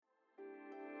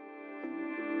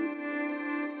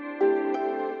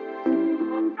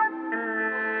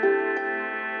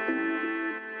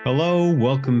Hello,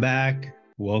 welcome back.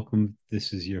 Welcome.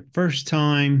 This is your first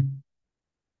time.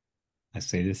 I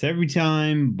say this every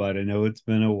time, but I know it's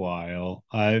been a while.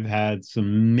 I've had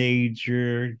some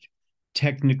major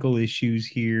technical issues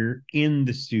here in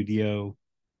the studio.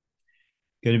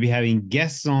 Going to be having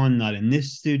guests on, not in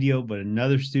this studio, but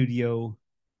another studio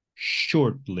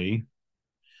shortly.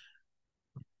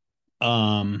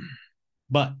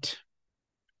 But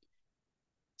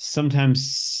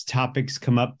sometimes topics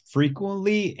come up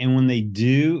frequently, and when they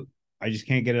do, I just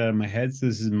can't get it out of my head. So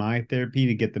this is my therapy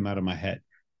to get them out of my head.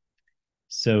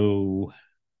 So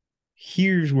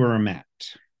here's where I'm at.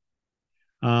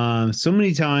 So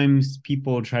many times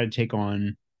people try to take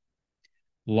on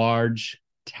large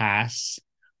tasks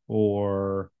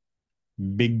or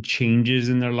big changes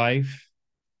in their life.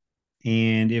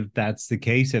 And if that's the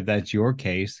case, if that's your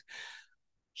case,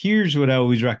 here's what I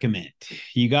always recommend.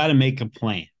 You got to make a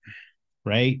plan,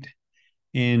 right?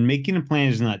 And making a plan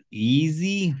is not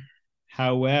easy.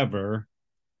 However,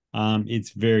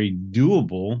 it's very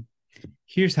doable.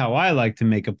 Here's how I like to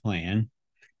make a plan.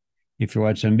 If you're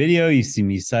watching video, you see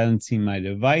me silencing my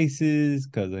devices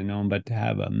because I know I'm about to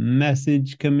have a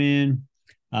message come in.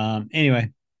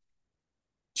 Anyway,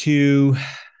 to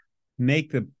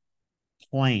make the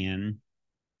plan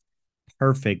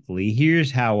perfectly,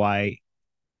 here's how I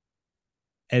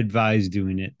advise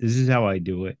doing it. This is how I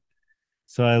do it.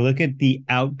 So I look at the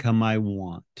outcome I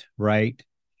want, right?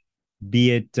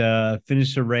 Be it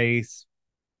finish a race,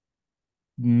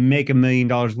 make $1 million,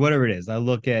 whatever it is. I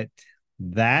look at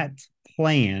that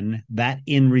plan, that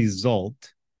end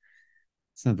result.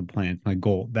 It's not the plan, it's my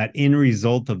goal, that end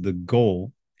result of the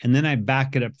goal. And then I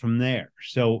back it up from there.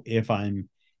 So if I'm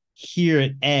here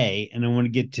at A and I want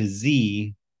to get to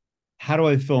Z, how do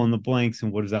I fill in the blanks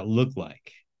and what does that look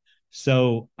like?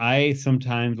 So I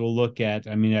sometimes will look at,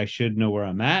 I should know where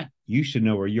I'm at. You should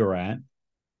know where you're at.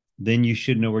 Then you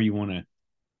should know where you want to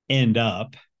end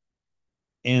up.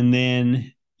 And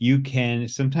then you can,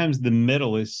 sometimes the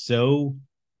middle is so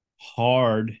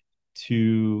hard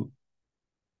to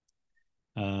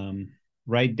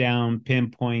write down,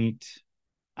 pinpoint,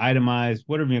 itemize,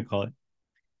 whatever you call it,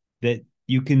 that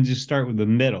you can just start with the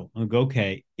middle and go,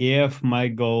 okay, if my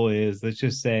goal is, let's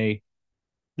just say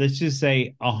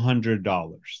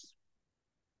 $100.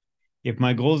 If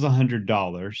my goal is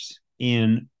 $100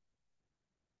 in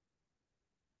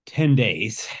 10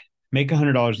 days, make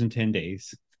 $100 in 10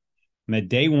 days. I'm at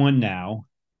day one now,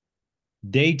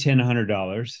 day 10,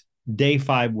 $100, day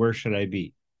five, where should I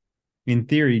be? In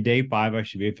theory, day five, I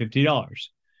should be at $50.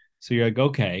 So you're like,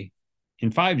 okay, in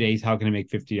 5 days, how can I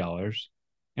make $50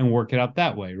 and work it out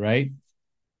that way, right?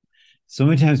 So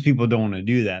many times people don't want to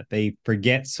do that. They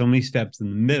forget so many steps in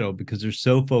the middle because they're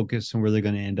so focused on where they're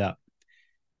going to end up.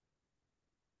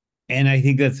 And I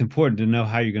think that's important to know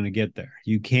how you're going to get there.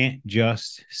 You can't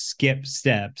just skip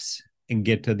steps and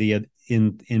get to the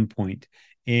end point.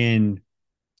 And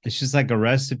it's just like a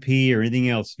recipe or anything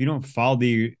else. If you don't follow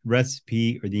the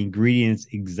recipe or the ingredients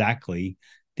exactly,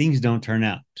 things don't turn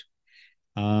out.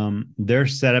 They're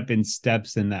set up in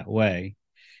steps in that way.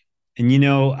 And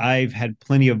I've had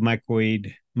plenty of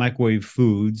microwave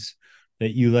foods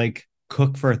that you like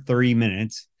cook for 30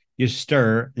 minutes, you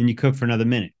stir, then you cook for another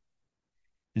minute.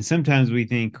 And sometimes we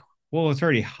think, well, it's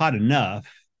already hot enough.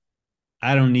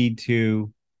 I don't need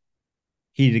to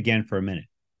heat it again for a minute.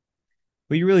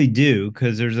 But you really do,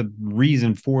 because there's a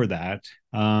reason for that.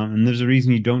 And there's a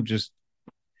reason you don't just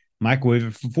microwave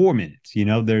it for 4 minutes.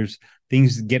 There's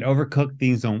things get overcooked,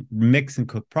 things don't mix and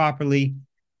cook properly.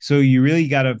 So you really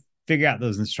got to figure out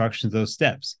those instructions, those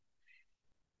steps.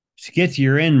 To get to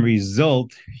your end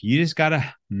result, you just got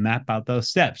to map out those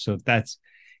steps. So if that's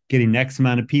getting X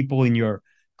amount of people in your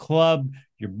club,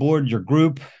 your board, your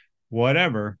group,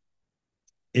 whatever,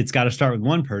 it's got to start with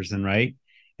one person, right?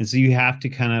 And so you have to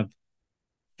kind of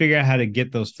figure out how to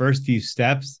get those first few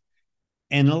steps.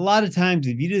 And a lot of times,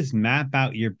 if you just map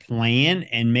out your plan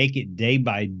and make it day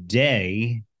by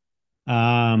day,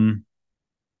 you'll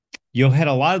hit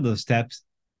a lot of those steps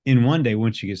in one day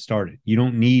once you get started. You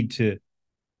don't need to,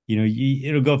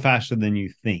 it'll go faster than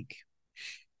you think.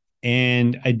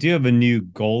 And I do have a new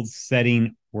goal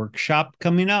setting workshop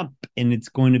coming up, and it's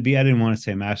going to be, I didn't want to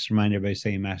say mastermind, everybody's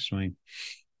saying mastermind,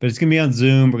 but it's going to be on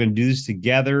Zoom. We're going to do this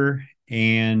together.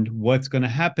 And what's going to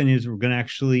happen is we're going to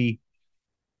actually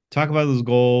talk about those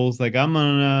goals. Like I've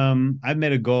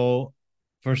made a goal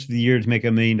first of the year to make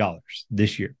 $1 million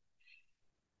this year.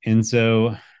 And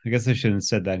so I guess I shouldn't have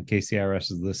said that in case the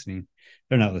IRS is listening.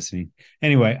 They're not listening.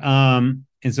 Anyway, and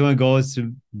so my goal is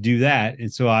to do that.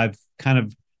 And so I've kind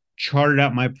of charted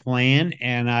out my plan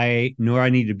and I know where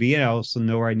I need to be. And I also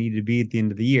know where I need to be at the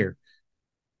end of the year.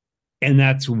 And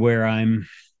that's where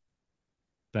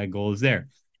that goal is there.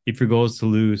 If your goal is to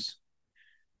lose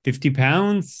 50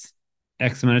 pounds,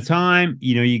 X amount of time,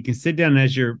 you can sit down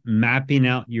as you're mapping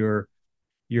out your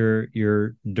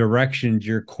directions,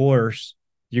 your course,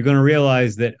 you're going to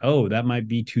realize that, oh, that might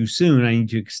be too soon. I need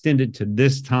to extend it to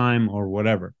this time or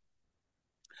whatever.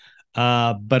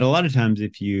 But a lot of times,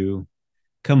 if you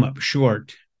come up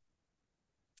short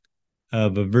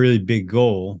of a really big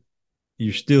goal,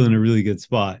 you're still in a really good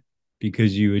spot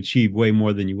because you achieve way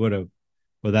more than you would have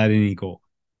without any goal.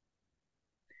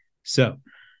 So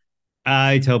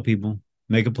I tell people,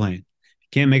 make a plan. If you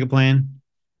can't make a plan,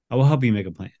 I will help you make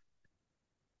a plan.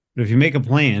 But if you make a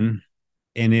plan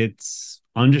and it's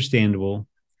understandable,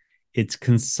 it's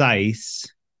concise,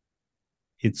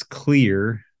 it's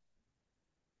clear,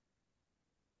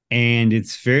 and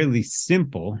it's fairly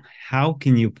simple, how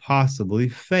can you possibly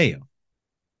fail?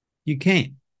 You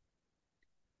can't.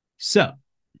 So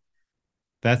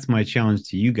that's my challenge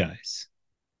to you guys.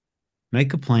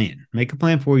 Make a plan. Make a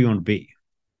plan for where you want to be.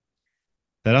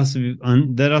 That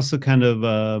also kind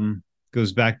of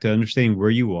goes back to understanding where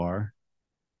you are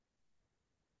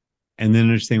and then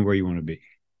understanding where you want to be.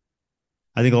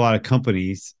 I think a lot of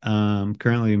companies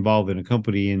currently involved in a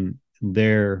company and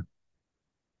their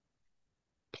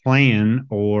plan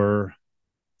or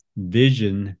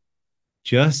vision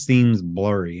just seems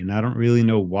blurry, and I don't really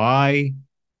know why.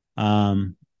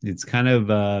 It's kind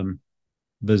of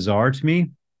bizarre to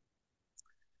me,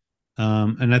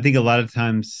 and I think a lot of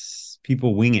times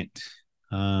people wing it,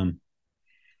 um,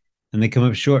 and they come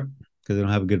up short because they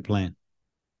don't have a good plan.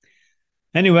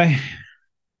 Anyway,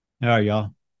 all right,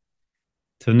 y'all.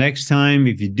 Till next time,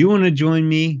 if you do want to join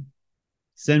me,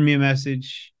 send me a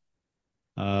message.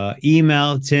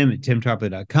 Email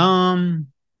tim@timtarpley.com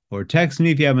or text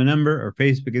me if you have a number or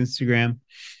Facebook, Instagram.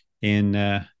 And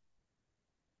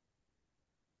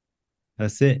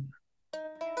that's it.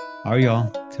 All right,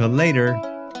 y'all. Till later.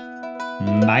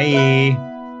 Bye.